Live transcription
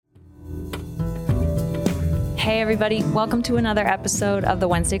Hey everybody, welcome to another episode of the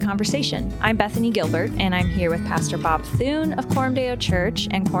Wednesday Conversation. I'm Bethany Gilbert, and I'm here with Pastor Bob Thune of Coram Deo Church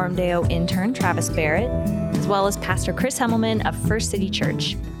and Coram Deo intern Travis Barrett, as well as Pastor Chris Hemmelman of First City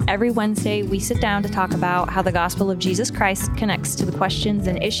Church. Every Wednesday, we sit down to talk about how the gospel of Jesus Christ connects to the questions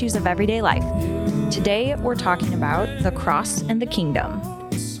and issues of everyday life. Today, we're talking about the cross and the kingdom.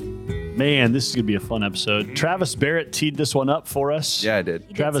 Man, this is going to be a fun episode. Travis Barrett teed this one up for us. Yeah, I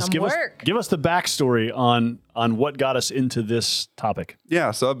did. Travis, give us the backstory on what got us into this topic.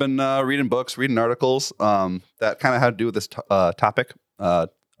 Yeah, so I've been reading books, reading articles that kind of had to do with this topic,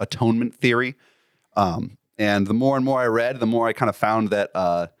 atonement theory. And the more and more I read, the more I kind of found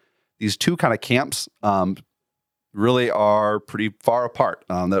that these two kind of camps really are pretty far apart,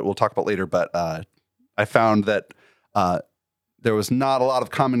 that we'll talk about later. But I found that there was not a lot of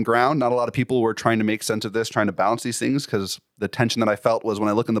common ground. Not a lot of people were trying to make sense of this, trying to balance these things, because the tension that I felt was when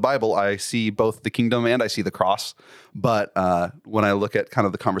I look in the Bible, I see both the kingdom and I see the cross. But when I look at kind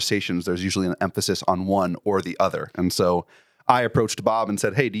of the conversations, there's usually an emphasis on one or the other. And so I approached Bob and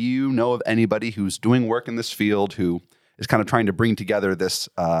said, hey, do you know of anybody who's doing work in this field who is kind of trying to bring together this,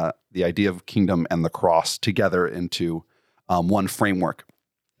 the idea of kingdom and the cross together into one framework?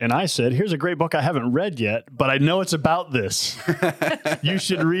 And I said, here's a great book I haven't read yet, but I know it's about this. You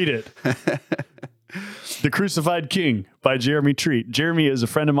should read it. The Crucified King by Jeremy Treat. Jeremy is a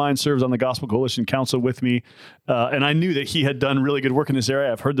friend of mine, serves on the Gospel Coalition Council with me, and I knew that he had done really good work in this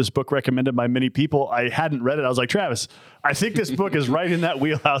area. I've heard this book recommended by many people. I hadn't read it. I was like, Travis, I think this book is right in that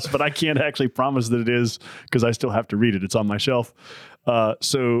wheelhouse, but I can't actually promise that it is because I still have to read it. It's on my shelf.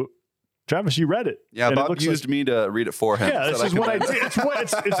 So Travis, you read it. Yeah, and Bob used me to read it for him. Yeah, this is what I did.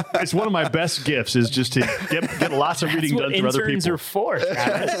 It's one of my best gifts is just to get lots of reading done through other people. Interns are for,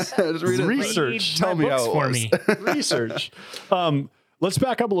 Travis. Just read research. Tell me how it for was. me. Research. Let's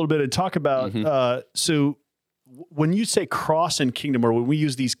back up a little bit and talk about, so when you say cross and kingdom, or when we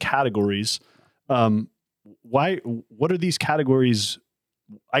use these categories, what are these categories?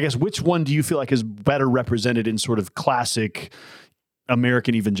 I guess, which one do you feel like is better represented in sort of classic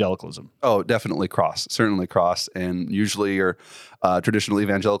American evangelicalism? Oh, definitely cross. Certainly cross. And usually your traditional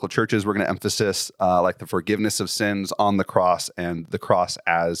evangelical churches, we're going to emphasize like the forgiveness of sins on the cross, and the cross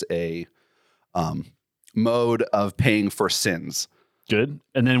as a mode of paying for sins. Good.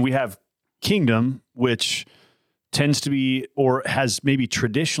 And then we have kingdom, which tends to be, or has maybe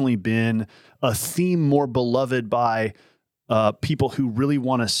traditionally been, a theme more beloved by people who really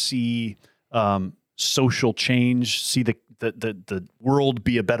want to see social change, see the world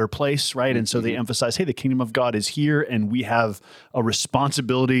be a better place, right? And so they emphasize, hey, the kingdom of God is here, and we have a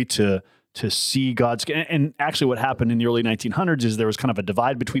responsibility to see God's. And actually what happened in the early 1900s is there was kind of a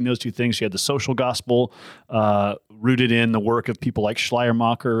divide between those two things. You had the social gospel rooted in the work of people like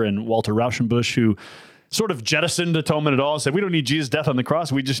Schleiermacher and Walter Rauschenbusch, who sort of jettisoned atonement at all and said, we don't need Jesus' death on the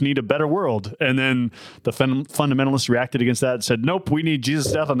cross. We just need a better world. And then the fundamentalists reacted against that and said, nope, we need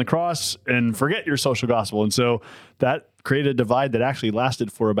Jesus' death on the cross and forget your social gospel. And so that created a divide that actually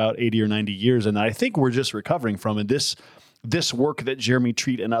lasted for about 80 or 90 years. And I think we're just recovering from it. This work that Jeremy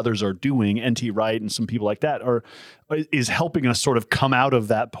Treat and others are doing, N.T. Wright and some people like that, is helping us sort of come out of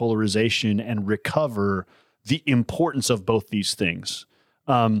that polarization and recover the importance of both these things.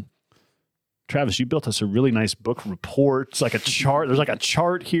 Travis, you built us a really nice book report. It's like a chart. There's like a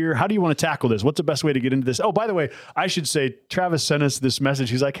chart here. How do you want to tackle this? What's the best way to get into this? Oh, by the way, I should say, Travis sent us this message.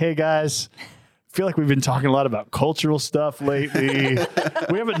 He's like, hey guys, I feel like we've been talking a lot about cultural stuff lately.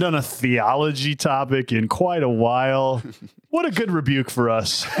 We haven't done a theology topic in quite a while. What a good rebuke for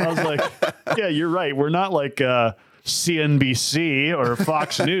us. I was like, yeah, you're right. We're not like CNBC or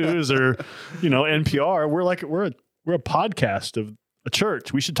Fox News or, NPR. We're a podcast of a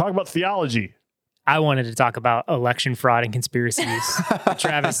church. We should talk about theology. I wanted to talk about election fraud and conspiracies.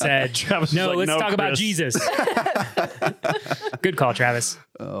 Travis said, let's talk about Jesus. Good call, Travis.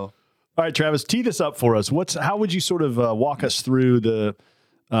 Oh. All right, Travis, tee this up for us. How would you sort of walk us through the?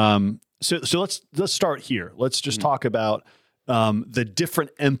 So let's start here. Let's just talk about the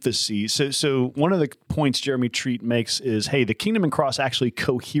different emphases. So one of the points Jeremy Treat makes is, hey, the kingdom and cross actually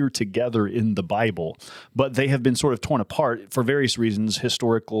cohere together in the Bible, but they have been sort of torn apart for various reasons,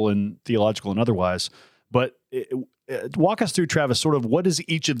 historical and theological and otherwise. But walk us through, Travis, sort of what does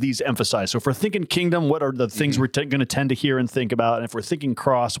each of these emphasize? So if we're thinking kingdom, what are the things we're going to tend to hear and think about? And if we're thinking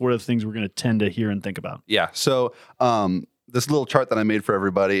cross, what are the things we're going to tend to hear and think about? Yeah. So this little chart that I made for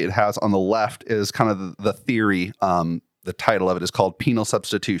everybody, it has on the left is kind of the theory. The title of it is called Penal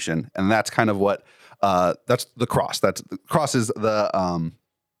Substitution. And that's kind of what, that's the cross. The cross is the kind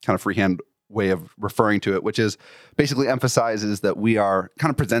of freehand way of referring to it, which is basically emphasizes that we are kind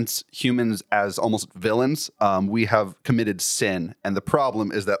of presents humans as almost villains. We have committed sin, and the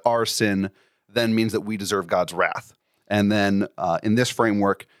problem is that our sin then means that we deserve God's wrath. And then in this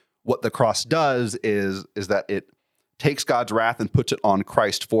framework, what the cross does is that it takes God's wrath and puts it on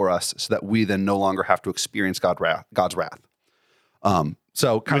Christ for us, so that we then no longer have to experience God's wrath.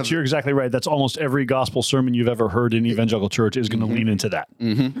 You're exactly right. That's almost every gospel sermon you've ever heard in evangelical church is going to lean into that.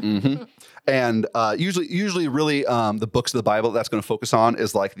 And usually really the books of the Bible that's going to focus on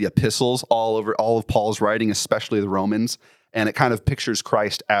is like the epistles, all of Paul's writing, especially the Romans, and it kind of pictures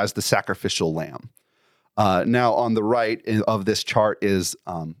Christ as the sacrificial lamb. Now on the right of this chart is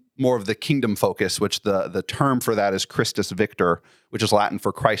more of the kingdom focus, which the term for that is Christus Victor, which is Latin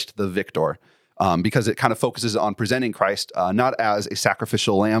for Christ the Victor. Because it kind of focuses on presenting Christ not as a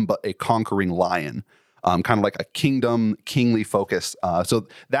sacrificial lamb, but a conquering lion, kind of like a kingly focus. So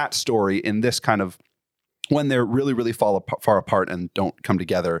that story in this kind of, when they're really, really far apart and don't come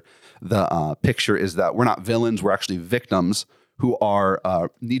together, the picture is that we're not villains, we're actually victims who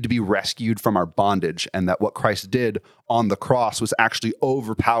need to be rescued from our bondage, and that what Christ did on the cross was actually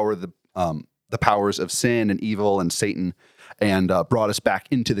overpower the powers of sin and evil and Satan, and brought us back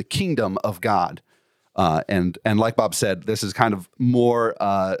into the kingdom of God. And like Bob said, this is kind of more,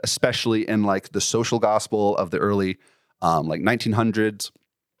 especially in like the social gospel of the early like 1900s,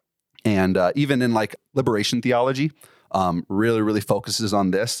 and even in like liberation theology, really, really focuses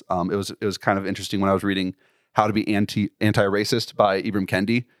on this. It was kind of interesting when I was reading How to Be Anti-Racist by Ibram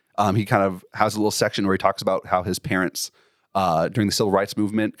Kendi. He kind of has a little section where he talks about how his parents during the civil rights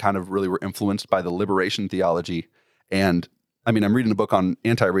movement kind of really were influenced by the liberation theology. And I mean, I'm reading a book on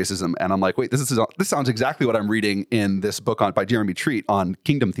anti-racism, and I'm like, wait, this sounds exactly what I'm reading in this book by Jeremy Treat on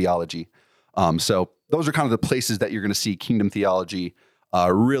kingdom theology. So those are kind of the places that you're going to see kingdom theology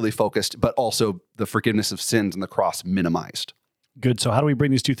really focused, but also the forgiveness of sins and the cross minimized. Good. So how do we bring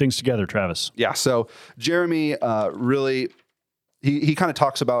these two things together, Travis? Yeah. So Jeremy really, he kind of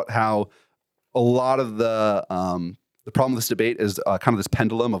talks about how a lot of the problem with this debate is kind of this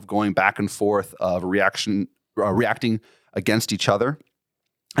pendulum of going back and forth of reacting against each other,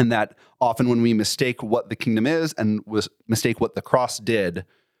 and that often when we mistake what the kingdom is and mistake what the cross did,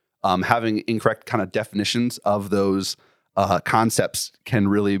 having incorrect kind of definitions of those concepts can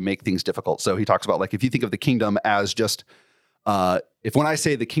really make things difficult. So he talks about, like, if you think of the kingdom as just if when I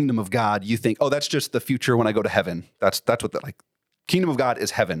say the kingdom of God, you think, oh, that's just the future when I go to heaven. That's what kingdom of God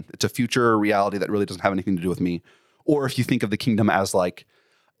is heaven. It's a future reality that really doesn't have anything to do with me. Or if you think of the kingdom as like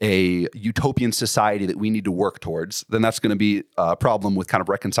a utopian society that we need to work towards, then that's going to be a problem with kind of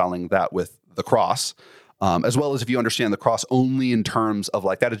reconciling that with the cross, as well as if you understand the cross only in terms of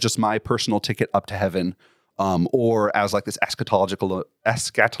like, that is just my personal ticket up to heaven, or as like this eschatological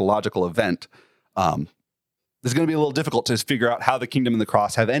event. It's going to be a little difficult to figure out how the kingdom and the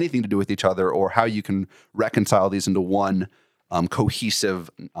cross have anything to do with each other, or how you can reconcile these into one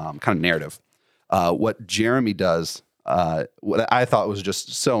cohesive kind of narrative. What Jeremy does, what I thought was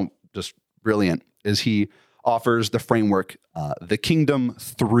just brilliant, is he offers the framework, the kingdom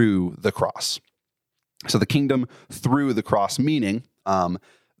through the cross. So the kingdom through the cross, meaning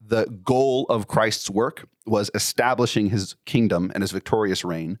the goal of Christ's work was establishing his kingdom and his victorious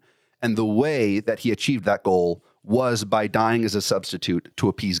reign. And the way that he achieved that goal was by dying as a substitute to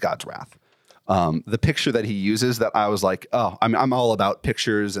appease God's wrath. The picture that he uses that I was like, oh, I'm all about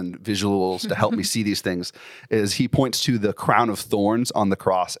pictures and visuals to help me see these things, is he points to the crown of thorns on the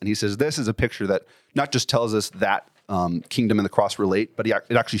cross. And he says, this is a picture that not just tells us that kingdom and the cross relate, but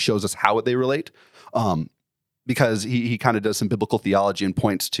it actually shows us how they relate. Because he kind of does some biblical theology and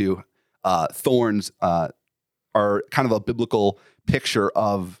points to thorns are kind of a biblical picture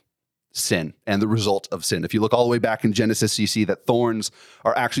of sin and the result of sin. If you look all the way back in Genesis, you see that thorns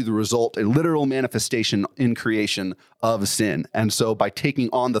are actually the result, a literal manifestation in creation of sin. And so by taking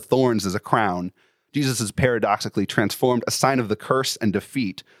on the thorns as a crown, Jesus has paradoxically transformed a sign of the curse and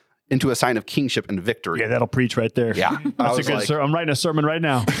defeat into a sign of kingship and victory. Yeah, that'll preach right there. Yeah. That's a good I'm writing a sermon right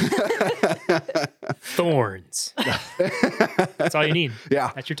now. Thorns. That's all you need.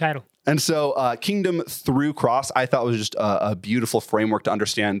 Yeah. That's your title. And so kingdom through cross, I thought was just a beautiful framework to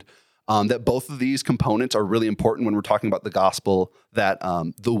understand that both of these components are really important when we're talking about the gospel, that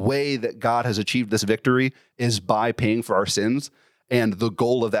the way that God has achieved this victory is by paying for our sins. And the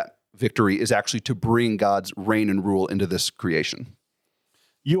goal of that victory is actually to bring God's reign and rule into this creation.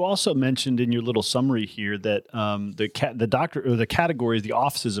 You also mentioned in your little summary here that the categories, the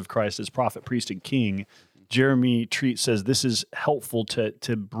offices of Christ as prophet, priest, and king. Jeremy Treat says this is helpful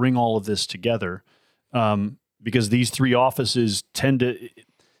to bring all of this together, because these three offices tend to,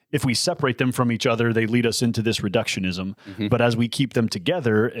 if we separate them from each other, they lead us into this reductionism. Mm-hmm. But as we keep them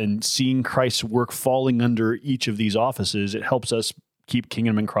together and seeing Christ's work falling under each of these offices, it helps us keep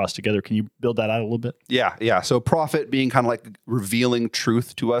kingdom and cross together. Can you build that out a little bit? Yeah. So prophet being kind of like revealing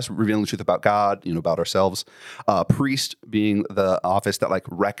truth to us, revealing truth about God, about ourselves. Priest being the office that like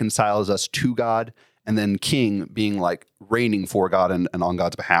reconciles us to God. And then king being like reigning for God and on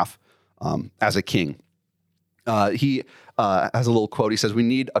God's behalf as a king. He has a little quote. He says, we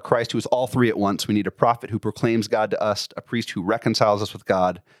need a Christ who is all three at once. We need a prophet who proclaims God to us, a priest who reconciles us with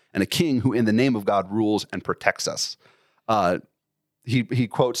God, and a king who in the name of God rules and protects us. He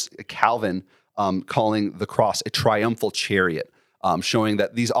quotes Calvin calling the cross a triumphal chariot, showing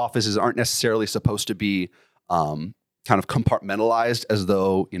that these offices aren't necessarily supposed to be kind of compartmentalized as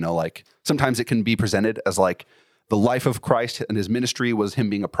though, like sometimes it can be presented as like the life of Christ and his ministry was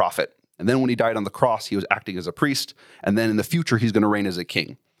him being a prophet. And then when he died on the cross, he was acting as a priest. And then in the future, he's going to reign as a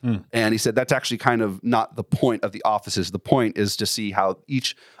king. And he said that's actually kind of not the point of the offices. The point is to see how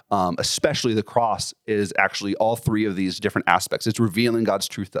each, especially the cross, is actually all three of these different aspects. It's revealing God's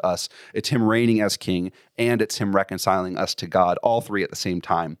truth to us. It's him reigning as king, and it's him reconciling us to God, all three at the same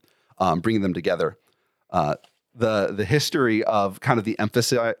time, bringing them together. The history of kind of the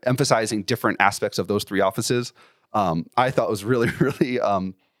emphasizing different aspects of those three offices, I thought was really, really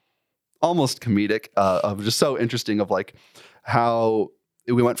almost comedic, of just so interesting of like how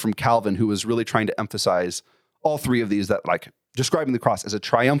we went from Calvin, who was really trying to emphasize all three of these, that like describing the cross as a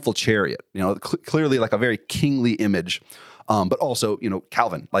triumphal chariot, clearly like a very kingly image, but also,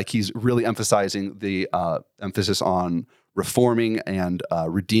 Calvin, like he's really emphasizing the emphasis on reforming and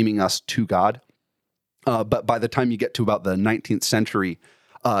redeeming us to God. But by the time you get to about the 19th century,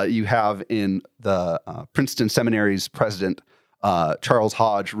 you have in the Princeton Seminary's president, Charles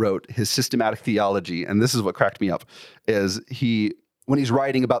Hodge, wrote his systematic theology. And this is what cracked me up, is when he's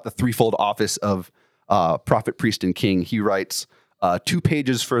writing about the threefold office of prophet, priest, and king, he writes 2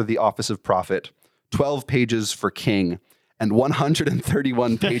 pages for the office of prophet, 12 pages for king, and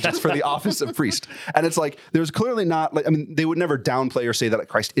 131 pages for the office of priest. And it's like, there's clearly not, they would never downplay or say that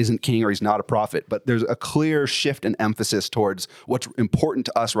Christ isn't king or he's not a prophet, but there's a clear shift and emphasis towards what's important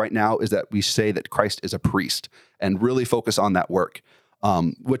to us right now is that we say that Christ is a priest and really focus on that work,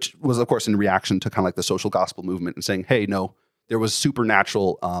 which was, of course, in reaction to kind of like the social gospel movement and saying, hey, no, there was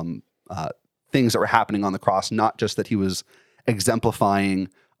supernatural things that were happening on the cross, not just that he was exemplifying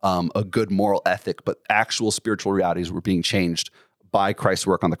a good moral ethic, but actual spiritual realities were being changed by Christ's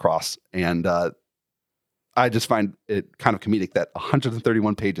work on the cross. And I just find it kind of comedic that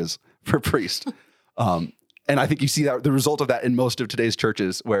 131 pages for priest. And I think you see that the result of that in most of today's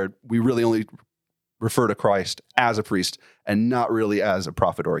churches, where we really only refer to Christ as a priest and not really as a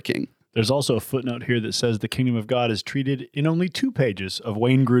prophet or a king. There's also a footnote here that says the kingdom of God is treated in only 2 pages of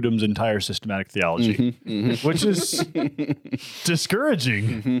Wayne Grudem's entire systematic theology, which is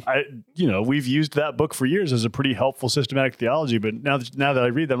discouraging. We've used that book for years as a pretty helpful systematic theology, but now that I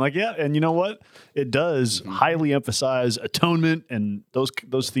read them, I'm like, yeah, and you know what? It does highly emphasize atonement and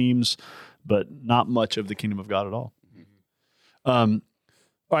those themes, but not much of the kingdom of God at all. All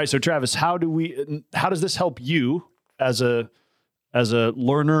right, so Travis, how does this help you as a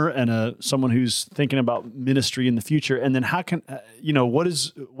learner and someone who's thinking about ministry in the future? And then how can, what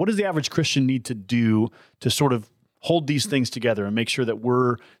does the average Christian need to do to sort of hold these things together and make sure that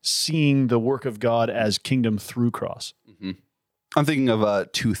we're seeing the work of God as kingdom through cross? Mm-hmm. I'm thinking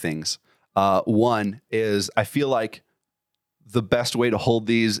of 2 things. One is I feel like the best way to hold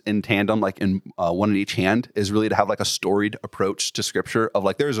these in tandem, like in one in each hand, is really to have like a storied approach to Scripture of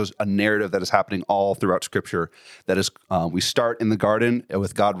like there's a narrative that is happening all throughout Scripture that is we start in the garden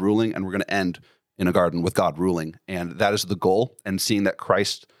with God ruling and we're going to end in a garden with God ruling. And that is the goal. And seeing that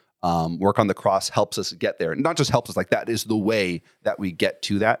Christ work on the cross helps us get there. And not just helps us, like that is the way that we get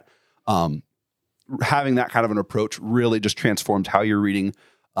to that. Having that kind of an approach really just transformed how you're reading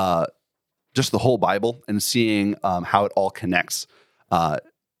just the whole Bible and seeing how it all connects.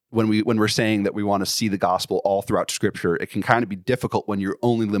 When we're saying that we want to see the gospel all throughout Scripture, it can kind of be difficult when you're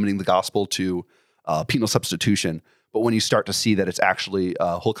only limiting the gospel to penal substitution. But when you start to see that it's actually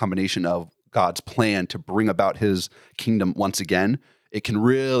a whole combination of God's plan to bring about his kingdom once again, it can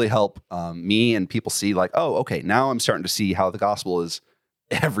really help me and people see like, oh, okay, now I'm starting to see how the gospel is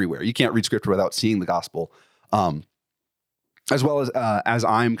everywhere. You can't read Scripture without seeing the gospel. As well as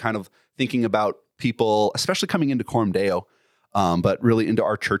I'm kind of thinking about people, especially coming into Coram Deo, but really into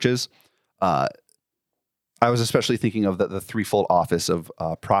our churches. I was especially thinking of the threefold office of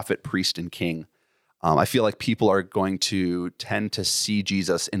prophet, priest, and king. I feel like people are going to tend to see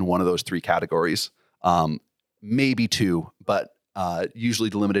Jesus in one of those 3 categories, maybe 2, but usually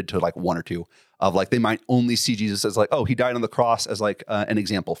limited to like one or two of like, they might only see Jesus as like, oh, he died on the cross as like an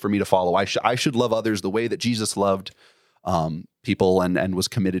example for me to follow. I should love others the way that Jesus loved people and was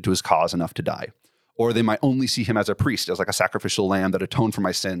committed to his cause enough to die. Or they might only see him as a priest, as like a sacrificial lamb that atoned for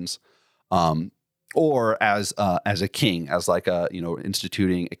my sins. Or as a king, as like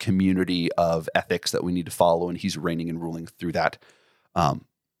instituting a community of ethics that we need to follow, and he's reigning and ruling through that.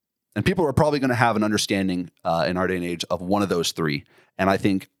 And people are probably going to have an understanding in our day and age of one of those three. And I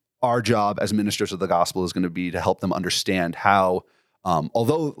think our job as ministers of the gospel is going to be to help them understand how,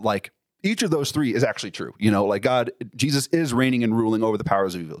 although like each of those three is actually true, like Jesus is reigning and ruling over the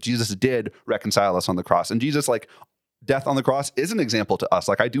powers of evil. Jesus did reconcile us on the cross, and Jesus, like, death on the cross is an example to us.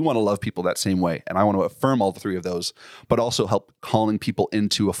 Like, I do want to love people that same way, and I want to affirm all three of those, but also help calling people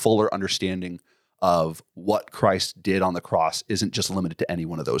into a fuller understanding of what Christ did on the cross isn't just limited to any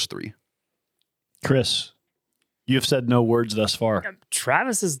one of those three. Chris, you've said no words thus far.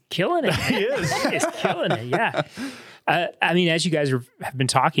 Travis is killing it. He is. He is killing it, yeah. I mean, as you guys have been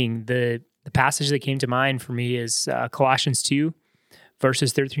talking, the passage that came to mind for me is Colossians 2,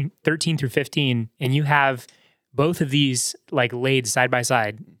 verses 13 through 15, and you have both of these like laid side by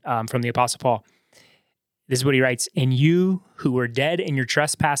side from the Apostle Paul. This is what he writes: "And you who were dead in your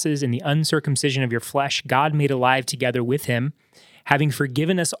trespasses and the uncircumcision of your flesh, God made alive together with him, having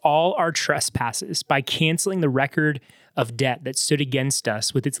forgiven us all our trespasses by canceling the record of debt that stood against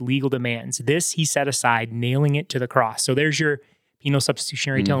us with its legal demands. This he set aside, nailing it to the cross." So there's your penal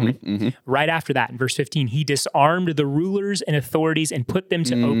substitutionary atonement. Mm-hmm. Right after that, in verse 15, he disarmed the rulers and authorities and put them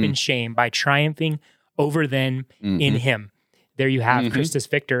to open shame by triumphing over them in him. There you have Christus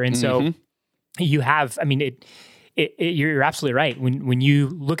Victor. And so you have, I mean, you're absolutely right. When you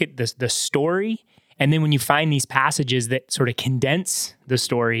look at the story, and then when you find these passages that sort of condense the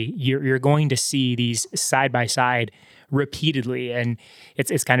story, you're going to see these side by side repeatedly. And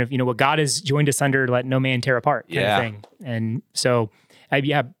it's kind of, what God has joined asunder, let no man tear apart kind of thing. And so, I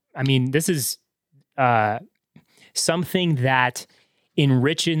mean, this is something that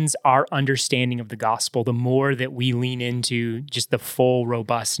enriches our understanding of the gospel the more that we lean into just the full,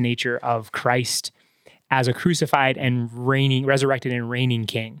 robust nature of Christ as a crucified and resurrected and reigning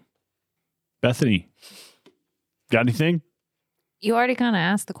king. Bethany, got anything? You already kind of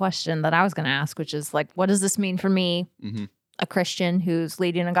asked the question that I was going to ask, which is like, what does this mean for me, a Christian who's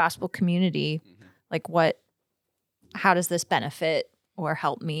leading a gospel community? Like, how does this benefit or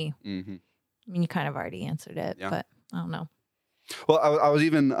help me? I mean, you kind of already answered it, but I don't know. Well, I was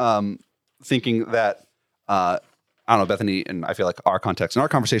even thinking that, I don't know, Bethany, and I feel like our context and our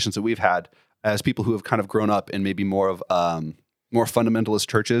conversations that we've had as people who have kind of grown up in maybe more of more fundamentalist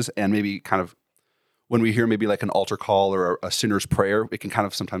churches, and maybe kind of when we hear maybe like an altar call or a sinner's prayer, it can kind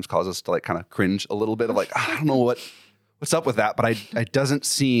of sometimes cause us to like kind of cringe a little bit of like, I don't know what's up with that, but it doesn't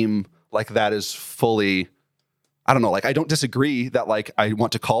seem like that is fully, I don't know, like I don't disagree that like I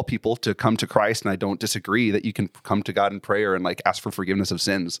want to call people to come to Christ, and I don't disagree that you can come to God in prayer and like ask for forgiveness of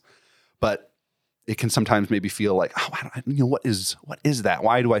sins, but it can sometimes maybe feel like, what is that?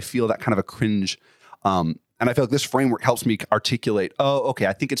 Why do I feel that kind of a cringe? And I feel like this framework helps me articulate, okay,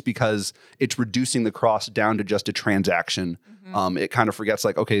 I think it's because it's reducing the cross down to just a transaction. It kind of forgets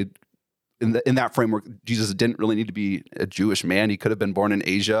like, okay, in that framework, Jesus didn't really need to be a Jewish man. He could have been born in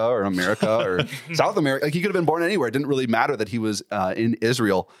Asia or America or South America. Like he could have been born anywhere. It didn't really matter that he was in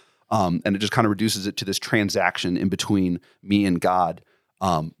Israel. And it just kind of reduces it to this transaction in between me and God.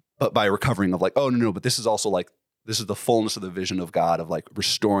 But by recovering of like, oh, no, but this is also like, this is the fullness of the vision of God of like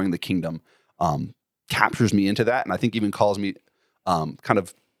restoring the kingdom. Captures me into that, and I think even calls me kind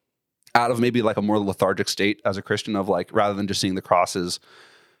of out of maybe like a more lethargic state as a Christian of like, rather than just seeing the cross as,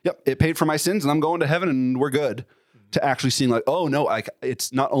 yep, it paid for my sins and I'm going to heaven and we're good, to actually seeing like, oh no, like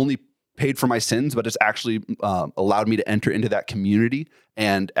it's not only paid for my sins, but it's actually allowed me to enter into that community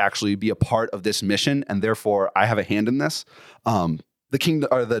and actually be a part of this mission, and therefore I have a hand in this. The kingdom,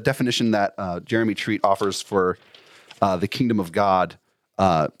 or the definition that Jeremy Treat offers for the kingdom of God,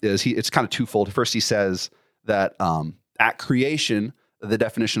 it's kind of twofold. First, he says that at creation, the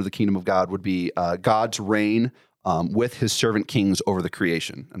definition of the kingdom of God would be God's reign with his servant kings over the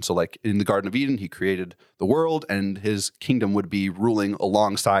creation. And so like in the Garden of Eden, he created the world, and his kingdom would be ruling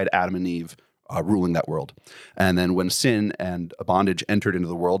alongside Adam and Eve, ruling that world. And then when sin and bondage entered into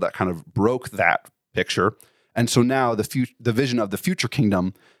the world, that kind of broke that picture. And so now the vision of the future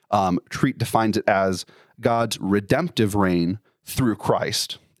kingdom, Treat defines it as God's redemptive reign through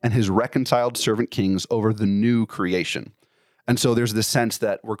Christ and his reconciled servant kings over the new creation. And so there's this sense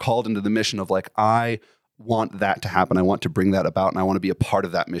that we're called into the mission of like, I want that to happen. I want to bring that about, and I want to be a part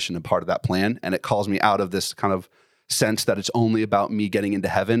of that mission and part of that plan. And it calls me out of this kind of sense that it's only about me getting into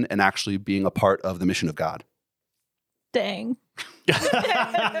heaven and actually being a part of the mission of God. Dang.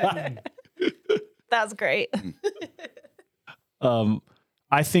 That's great.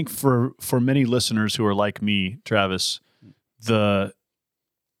 I think for many listeners who are like me, Travis, the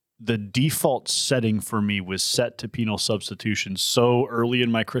default setting for me was set to penal substitution so early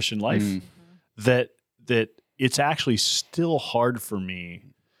in my Christian life that it's actually still hard for me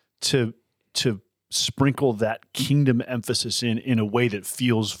to sprinkle that kingdom emphasis in a way that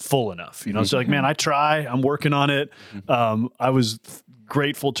feels full enough. You know, so like, man, I'm working on it. I was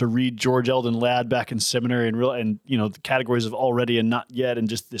grateful to read George Eldon Ladd back in seminary and you know, the categories of already and not yet, and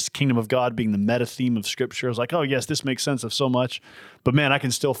just this kingdom of God being the meta theme of scripture. I was like, oh yes, this makes sense of so much, but man, I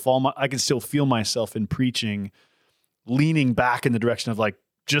can still feel myself in preaching, leaning back in the direction of like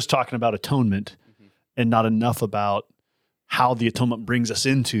just talking about atonement and not enough about how the atonement brings us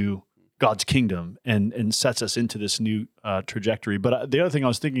into God's kingdom and sets us into this new trajectory. But the other thing I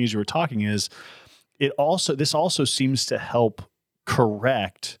was thinking as you were talking is this also seems to help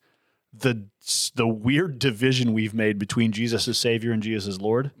correct the weird division we've made between Jesus as Savior and Jesus as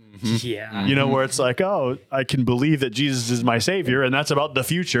Lord. Yeah. You know, where it's like, oh, I can believe that Jesus is my Savior and that's about the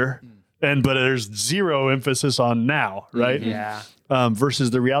future. But there's zero emphasis on now, right? Yeah. Versus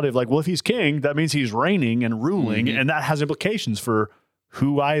the reality of like, well, if he's king, that means he's reigning and ruling, and that has implications for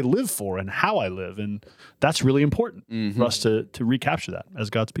who I live for and how I live. And that's really important for us to recapture that as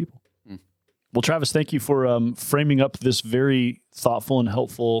God's people. Well, Travis, thank you for framing up this very thoughtful and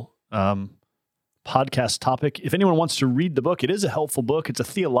helpful podcast topic. If anyone wants to read the book, it is a helpful book. It's a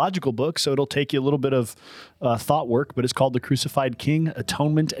theological book, so it'll take you a little bit of thought work, but it's called The Crucified King,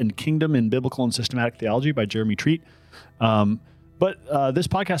 Atonement and Kingdom in Biblical and Systematic Theology by Jeremy Treat. But this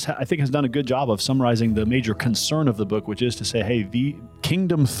podcast, I think, has done a good job of summarizing the major concern of the book, which is to say, hey, the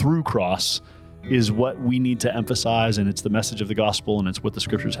kingdom through cross is what we need to emphasize, and it's the message of the gospel, and it's what the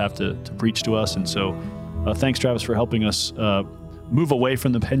scriptures have to preach to us. And so thanks, Travis, for helping us move away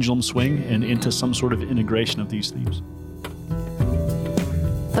from the pendulum swing and into some sort of integration of these themes.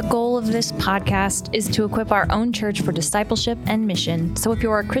 The goal of this podcast is to equip our own church for discipleship and mission. So if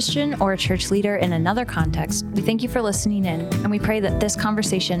you're a Christian or a church leader in another context, we thank you for listening in, and we pray that this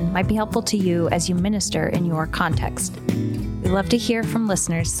conversation might be helpful to you as you minister in your context. We love to hear from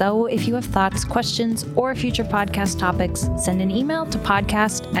listeners, so if you have thoughts, questions, or future podcast topics, send an email to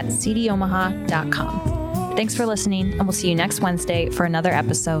podcast@cdomaha.com. Thanks for listening, and we'll see you next Wednesday for another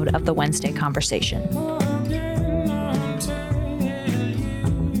episode of the Wednesday Conversation.